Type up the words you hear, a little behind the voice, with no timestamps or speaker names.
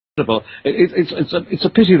It's a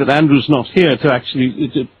pity that Andrew's not here to actually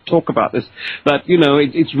to talk about this, but you know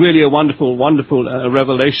it's really a wonderful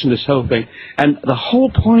revelation, this whole thing. And the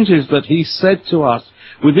whole point is that he said to us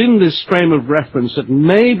within this frame of reference that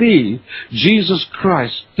maybe Jesus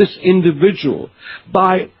Christ, this individual,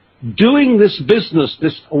 by doing this business,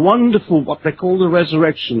 this wonderful, what they call the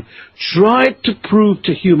resurrection, tried to prove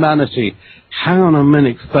to humanity, hang on a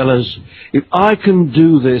minute, fellas, if I can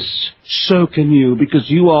do this, so can you,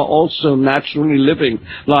 because you are also naturally living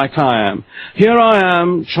like I am. Here I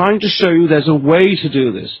am trying to show you there's a way to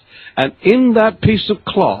do this. And in that piece of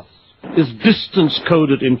cloth is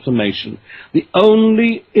distance-coded information, the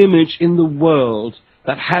only image in the world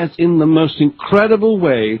that has in the most incredible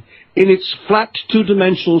way, in its flat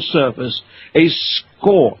two-dimensional surface, a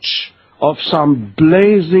scorch of some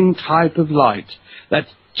blazing type of light that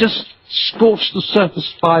just scorched the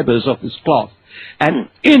surface fibers of this cloth, and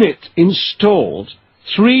in it installed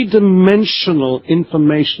three-dimensional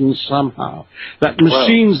information somehow that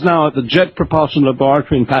machines now at the Jet Propulsion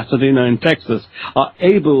Laboratory in Pasadena in Texas are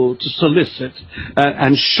able to solicit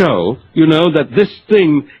and show, you know, that this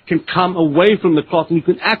thing can come away from the cloth and you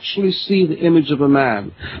can actually see the image of a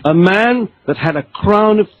man that had a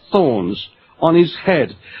crown of thorns on his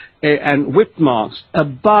head and whip marks, a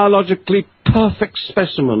biologically perfect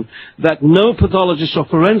specimen that no pathologist or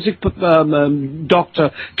forensic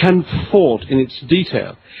doctor can fault in its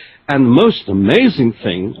detail. And the most amazing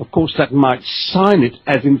thing, of course, that might sign it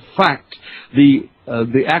as in fact the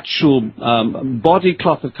actual body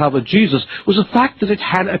cloth that covered Jesus, was the fact that it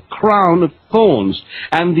had a crown of thorns.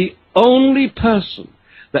 And the only person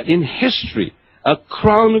that in history a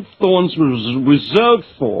crown of thorns was reserved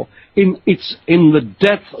for in the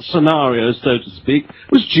death scenario, so to speak,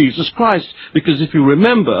 was Jesus Christ. Because if you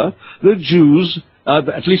remember, the Jews,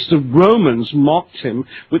 at least the Romans, mocked him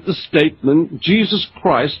with the statement, Jesus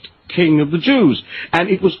Christ, King of the Jews. And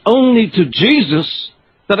it was only to Jesus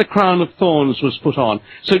that a crown of thorns was put on.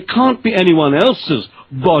 So it can't be anyone else's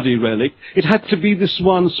body relic. It had to be this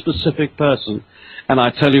one specific person. And I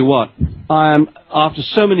tell you what, I am, after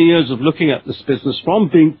so many years of looking at this business, from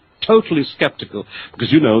being totally skeptical,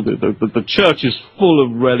 because you know the church is full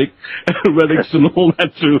of relics and all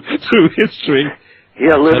that through history.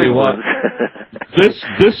 Yeah, living ones.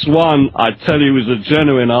 This one, I tell you, is a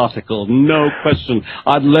genuine article, no question.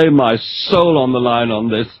 I'd lay my soul on the line on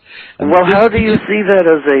this. And well, how do you see that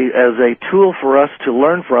as a tool for us to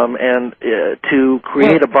learn from and to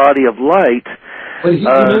create a body of light? Well, he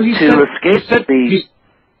said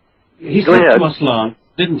to us, Lon,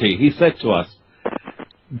 didn't he? He said to us,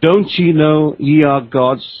 "Don't ye know ye are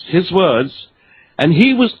gods?" His words. And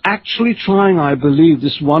he was actually trying, I believe,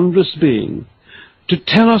 this wondrous being, to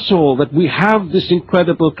tell us all that we have this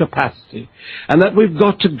incredible capacity and that we've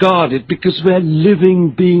got to guard it because we're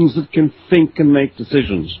living beings that can think and make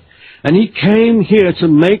decisions. And he came here to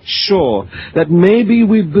make sure that maybe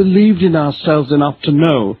we believed in ourselves enough to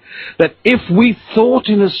know that if we thought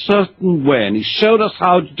in a certain way, and he showed us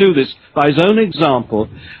how to do this by his own example,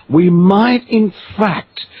 we might in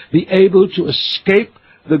fact be able to escape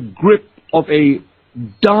the grip of a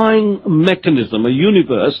dying mechanism, a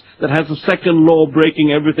universe that has a second law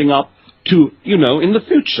breaking everything up to, you know, in the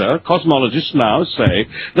future, cosmologists now say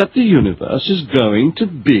that the universe is going to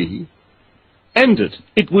be ended.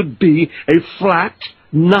 It would be a flat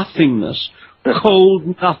nothingness,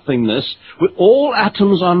 cold nothingness, with all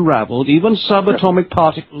atoms unraveled, even subatomic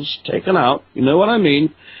particles taken out. You know what I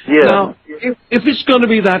mean? Yeah. Now, if it's going to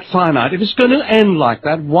be that finite, if it's going to end like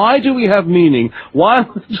that, why do we have meaning? Why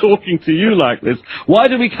am I talking to you like this? Why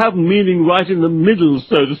do we have meaning right in the middle,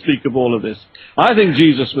 so to speak, of all of this? I think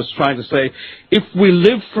Jesus was trying to say, if we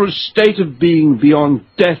live for a state of being beyond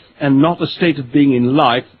death and not a state of being in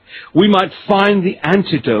life, we might find the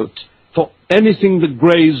antidote for anything the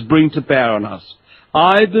graves bring to bear on us.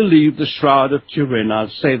 I believe the Shroud of Turin, I'll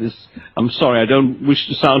say this, I'm sorry, I don't wish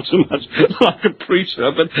to sound too much like a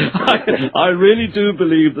preacher, but I really do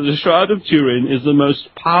believe that the Shroud of Turin is the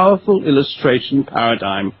most powerful illustration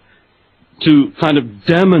paradigm to kind of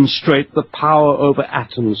demonstrate the power over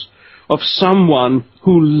atoms of someone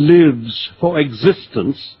who lives for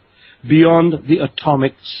existence beyond the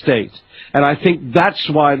atomic state. And I think that's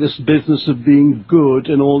why this business of being good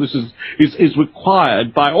and all this is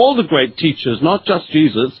required by all the great teachers, not just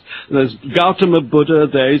Jesus. There's Gautama Buddha,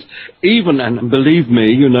 there's even, and believe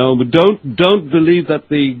me, you know, don't believe that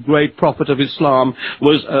the great prophet of Islam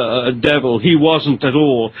was a devil. He wasn't at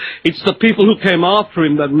all. It's the people who came after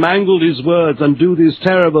him that mangled his words and do these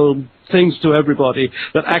terrible things to everybody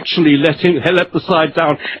that actually let the side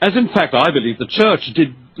down, as in fact I believe the church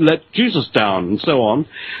did let Jesus down, and so on.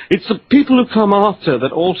 It's the people who come after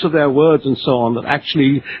that alter their words and so on, that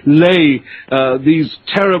actually lay these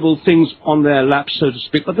terrible things on their laps, so to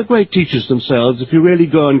speak. But the great teachers themselves, if you really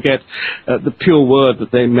go and get the pure word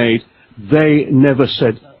that they made, they never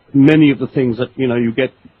said many of the things that, you know, you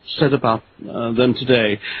get said about them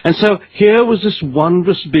today. And so here was this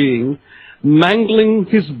wondrous being mangling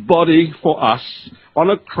his body for us on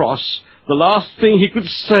a cross. The last thing he could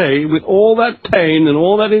say, with all that pain and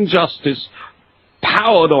all that injustice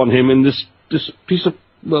powered on him in this piece of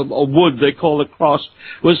wood they call a cross,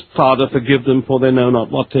 was, "Father, forgive them, for they know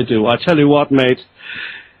not what they do." I tell you what, mate,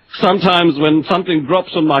 sometimes when something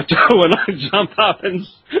drops on my toe and I jump up and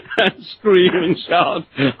scream and shout,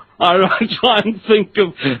 I try and think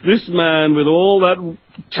of this man with all that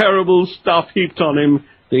terrible stuff heaped on him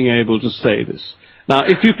being able to say this. Now,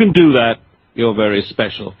 if you can do that, you're very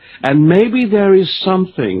special. And maybe there is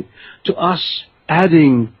something to us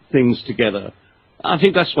adding things together. I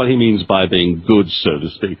think that's what he means by being good, so to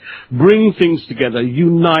speak. Bring things together,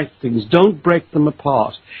 unite things, don't break them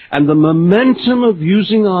apart. And the momentum of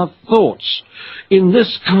using our thoughts in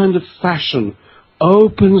this kind of fashion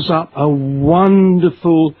opens up a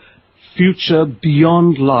wonderful future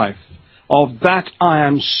beyond life. Of that I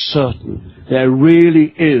am certain. There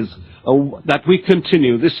really is. That we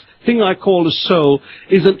continue. This thing I call the soul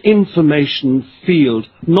is an information field,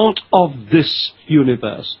 not of this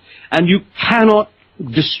universe. And you cannot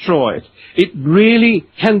destroy it. It really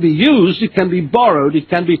can be used, it can be borrowed, it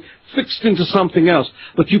can be fixed into something else,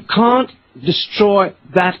 but you can't destroy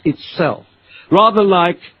that itself. Rather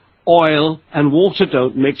like oil and water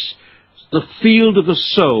don't mix, the field of the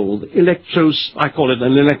soul, the I call it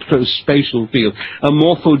an electrospatial field, a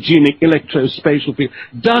morphogenic electrospatial field,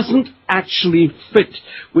 doesn't actually fit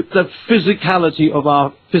with the physicality of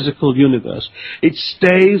our physical universe. It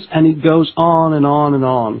stays and it goes on and on and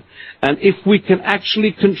on. And if we can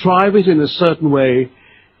actually contrive it in a certain way,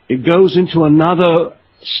 it goes into another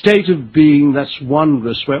state of being that's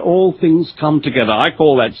wondrous, where all things come together. I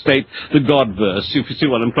call that state the God-verse, if you see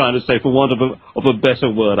what I'm trying to say, for want of a better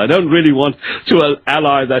word. I don't really want to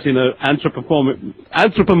ally that in an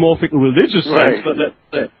anthropomorphic religious sense, right.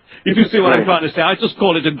 But if you see what I'm trying to say, I just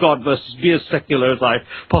call it a God-verse, be as secular as I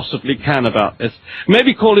possibly can about this.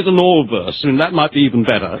 Maybe call it an all-verse. I mean, that might be even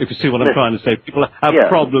better, if you see what I'm trying to say. People have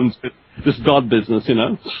problems with this God business, you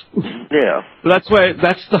know. Yeah. That's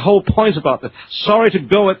the whole point about it. Sorry to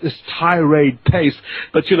go at this tirade pace,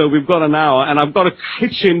 but you know, we've got an hour, and I've got to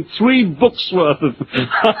hitch in 3 books worth of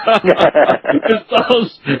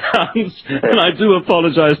and I do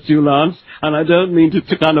apologize to you, Lance, and I don't mean to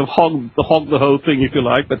kind of hog the whole thing, if you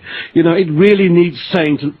like, but you know, it really needs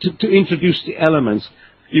saying to introduce the elements.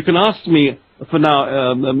 You can ask me for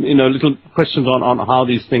now, you know, little questions on how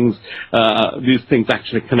these things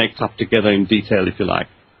actually connect up together in detail, if you like.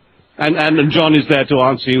 And John is there to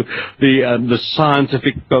answer you the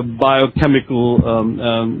scientific, biochemical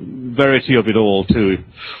verity of it all, too,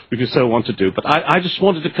 if you so want to do. But I just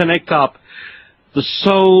wanted to connect up the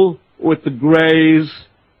soul with the grays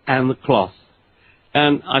and the cloth.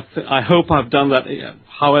 And I hope I've done that,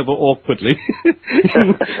 however awkwardly,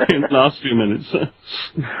 in the last few minutes.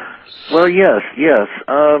 Well, yes.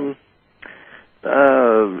 And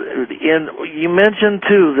you mentioned,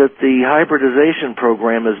 too, that the hybridization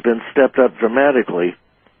program has been stepped up dramatically.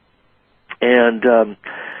 And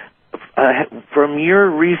from your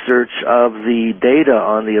research of the data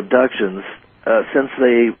on the abductions, since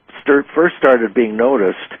they first started being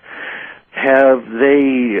noticed, have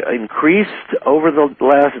they increased over the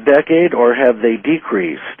last decade, or have they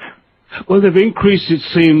decreased? Well, they've increased, it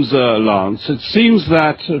seems, Lance. It seems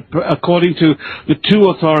that, according to the 2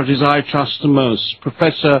 authorities I trust the most,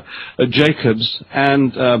 Professor Jacobs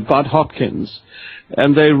and Bud Hopkins,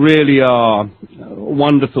 and they really are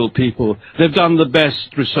wonderful people. They've done the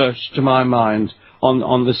best research, to my mind,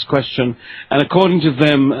 on this question, and according to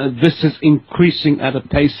them, this is increasing at a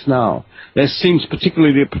pace now. There seems,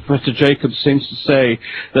 particularly Professor Jacobs seems to say,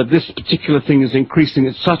 that this particular thing is increasing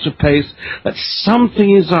at such a pace that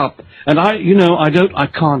something is up. And I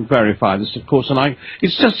can't verify this, of course, and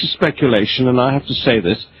it's just a speculation, and I have to say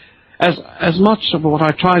this. As much of what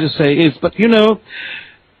I try to say is, but you know,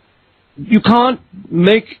 you can't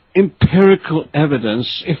make empirical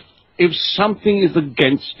evidence if something is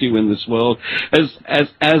against you in this world,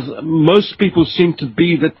 as most people seem to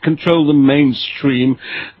be that control the mainstream,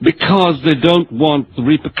 because they don't want the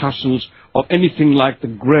repercussions of anything like the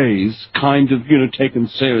Greys kind of, you know, taken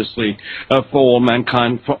seriously for all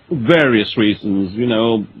mankind for various reasons, you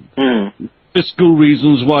know. fiscal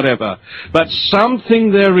reasons, whatever. But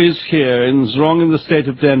something there is here, and is wrong in the state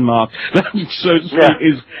of Denmark, that, so to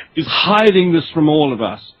speak, is hiding this from all of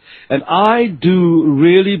us. And I do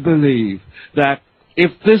really believe that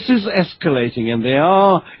if this is escalating, and they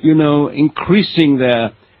are, you know, increasing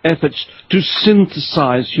their efforts to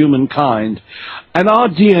synthesize humankind and our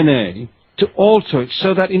DNA, to alter it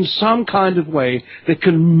so that in some kind of way they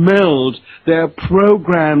can meld their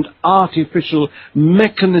programmed, artificial,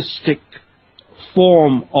 mechanistic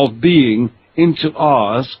form of being into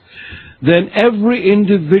ours, then every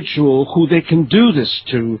individual who they can do this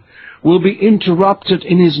to will be interrupted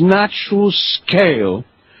in his natural scale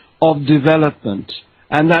of development.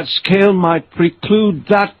 And that scale might preclude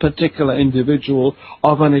that particular individual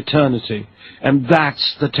of an eternity. And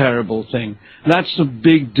that's the terrible thing. That's a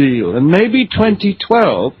big deal. And maybe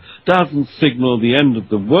 2012 doesn't signal the end of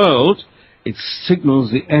the world. It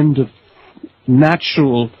signals the end of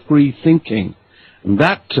natural free thinking. And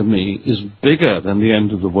that, to me, is bigger than the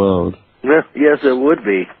end of the world. Yes, it would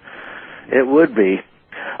be. It would be.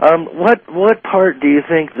 What part do you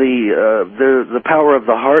think the power of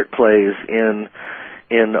the heart plays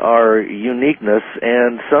in our uniqueness?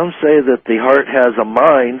 And some say that the heart has a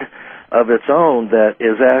mind of its own that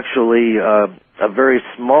is actually a very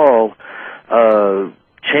small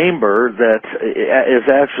chamber that is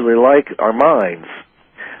actually like our minds.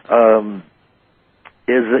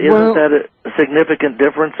 Isn't that a significant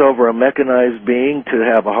difference over a mechanized being to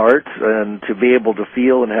have a heart and to be able to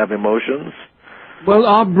feel and have emotions? Well,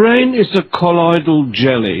 our brain is a colloidal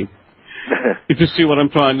jelly, if you see what I'm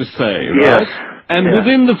trying to say, right? Yes. And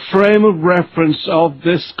within the frame of reference of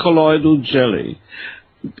this colloidal jelly,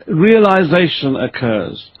 realization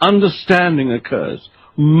occurs, understanding occurs,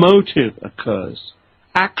 motive occurs,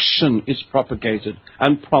 action is propagated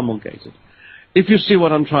and promulgated, if you see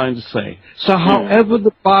what I'm trying to say. So however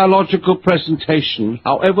the biological presentation,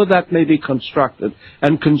 however that may be constructed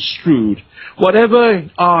and construed, whatever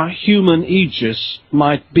our human aegis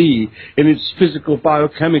might be in its physical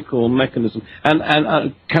biochemical mechanism, and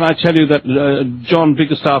can I tell you that John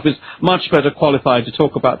Biggerstaff is much better qualified to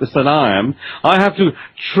talk about this than I am. I have to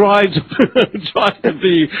try to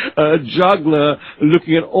be a juggler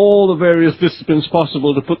looking at all the various disciplines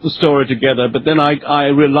possible to put the story together, but then I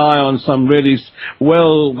rely on some really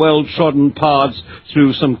well-trodden paths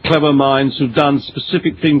through some clever minds who've done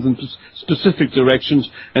specific things in specific directions,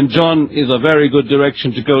 and John is a very good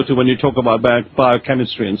direction to go to when you talk about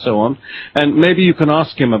biochemistry and so on. And maybe you can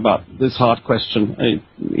ask him about this heart question.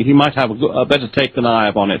 He might have a better take than I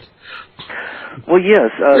have on it. Well,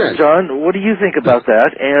 yes. John, what do you think about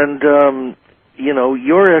that? And, you know,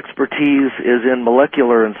 your expertise is in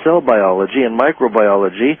molecular and cell biology and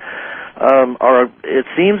microbiology. It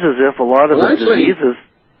seems as if a lot of the diseases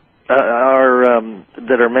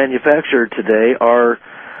that are manufactured today are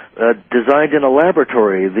designed in a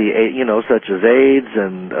laboratory. Such as AIDS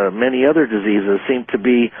and many other diseases seem to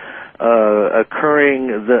be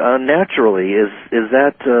occurring unnaturally. Is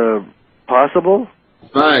that possible?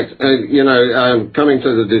 Right. Coming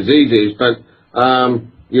to the diseases, but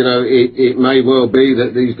it may well be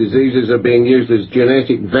that these diseases are being used as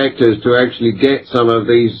genetic vectors to actually get some of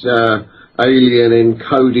these alien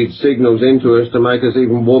encoded signals into us to make us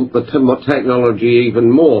even want the technology even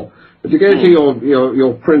more. But to get to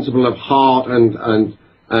your principle of heart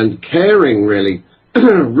and caring, really,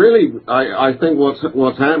 I think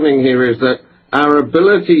what's happening here is that our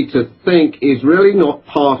ability to think is really not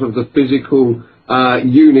part of the physical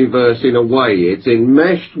universe in a way. It's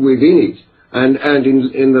enmeshed within it. And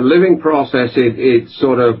in the living process, it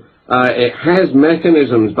sort of it has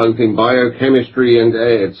mechanisms both in biochemistry and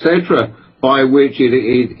etc. by which it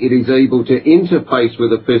is able to interface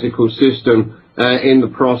with a physical system in the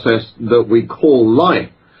process that we call life.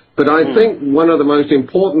 But I think one of the most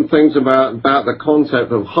important things about the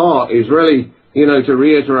concept of heart is really, to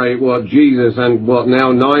reiterate what Jesus and what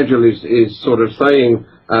now Nigel is sort of saying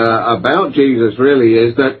about Jesus really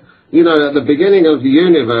is that, at the beginning of the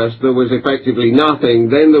universe, there was effectively nothing,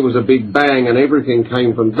 then there was a big bang, and everything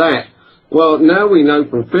came from that. Well, now we know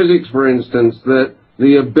from physics, for instance, that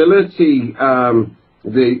the ability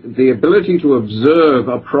to observe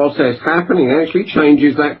a process happening actually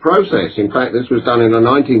changes that process. In fact, this was done in the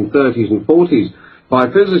 1930s and 40s by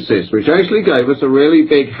physicists, which actually gave us a really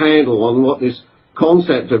big handle on what this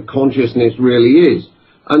concept of consciousness really is.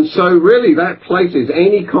 And so really that places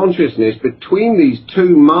any consciousness between these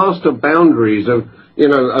two master boundaries of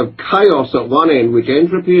chaos at one end, which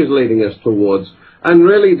entropy is leading us towards, and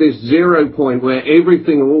really this 0 point where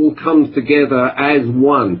everything all comes together as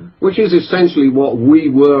one, which is essentially what we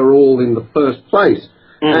were all in the first place.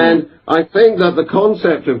 And I think that the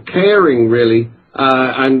concept of caring really,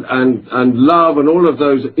 and love and all of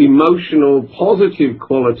those emotional positive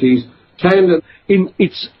qualities tend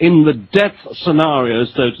it's in the death scenario,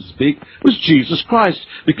 so to speak, was Jesus Christ.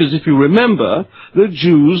 Because if you remember, the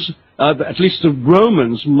Jews, at least the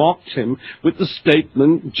Romans, mocked him with the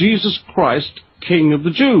statement, Jesus Christ, King of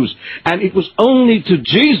the Jews. And it was only to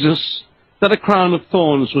Jesus that a crown of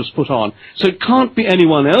thorns was put on. So it can't be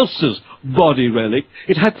anyone else's body relic.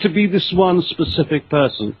 It had to be this one specific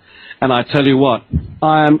person. And I tell you what,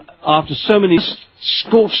 I am, after so many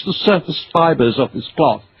scorched the surface fibers of this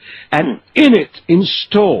cloth, and in it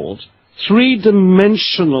installed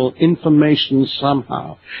three-dimensional information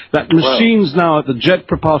somehow, that machines now at the Jet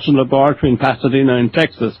Propulsion Laboratory in Pasadena in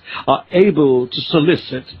Texas are able to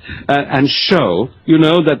solicit and show, you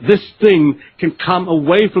know, that this thing can come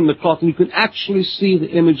away from the cloth and you can actually see the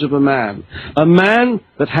image of a man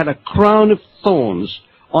that had a crown of thorns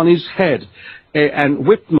on his head and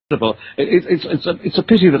whipped. It's a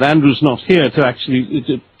pity that Andrew's not here to actually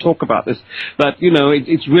to talk about this, but you know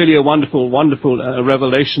it's really a wonderful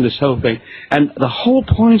revelation, this whole thing. And the whole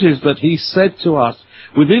point is that he said to us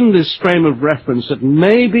within this frame of reference that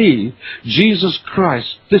maybe Jesus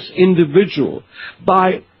Christ, this individual,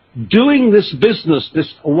 by doing this business,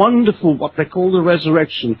 this wonderful, what they call the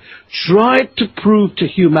resurrection, tried to prove to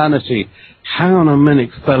humanity, hang on a minute,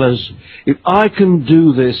 fellas, if I can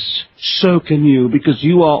do this, so can you, because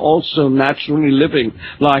you are also naturally living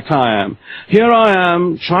like I am. Here I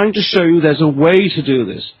am, trying to show you there's a way to do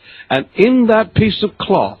this. And in that piece of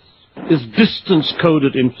cloth is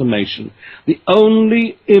distance-coded information, the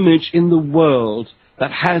only image in the world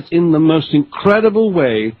that has, in the most incredible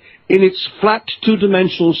way, in its flat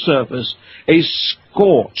two-dimensional surface, a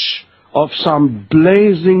scorch of some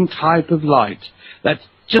blazing type of light that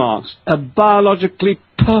marks a biologically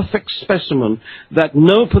perfect specimen that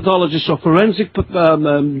no pathologist or forensic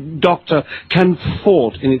doctor can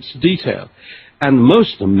fault in its detail. And the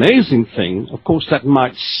most amazing thing, of course, that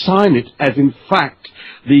might sign it as in fact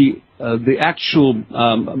the actual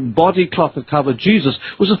body cloth that covered Jesus,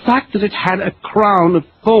 was the fact that it had a crown of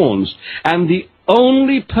thorns. And the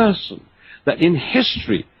only person that in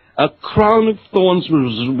history a crown of thorns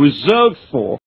was reserved for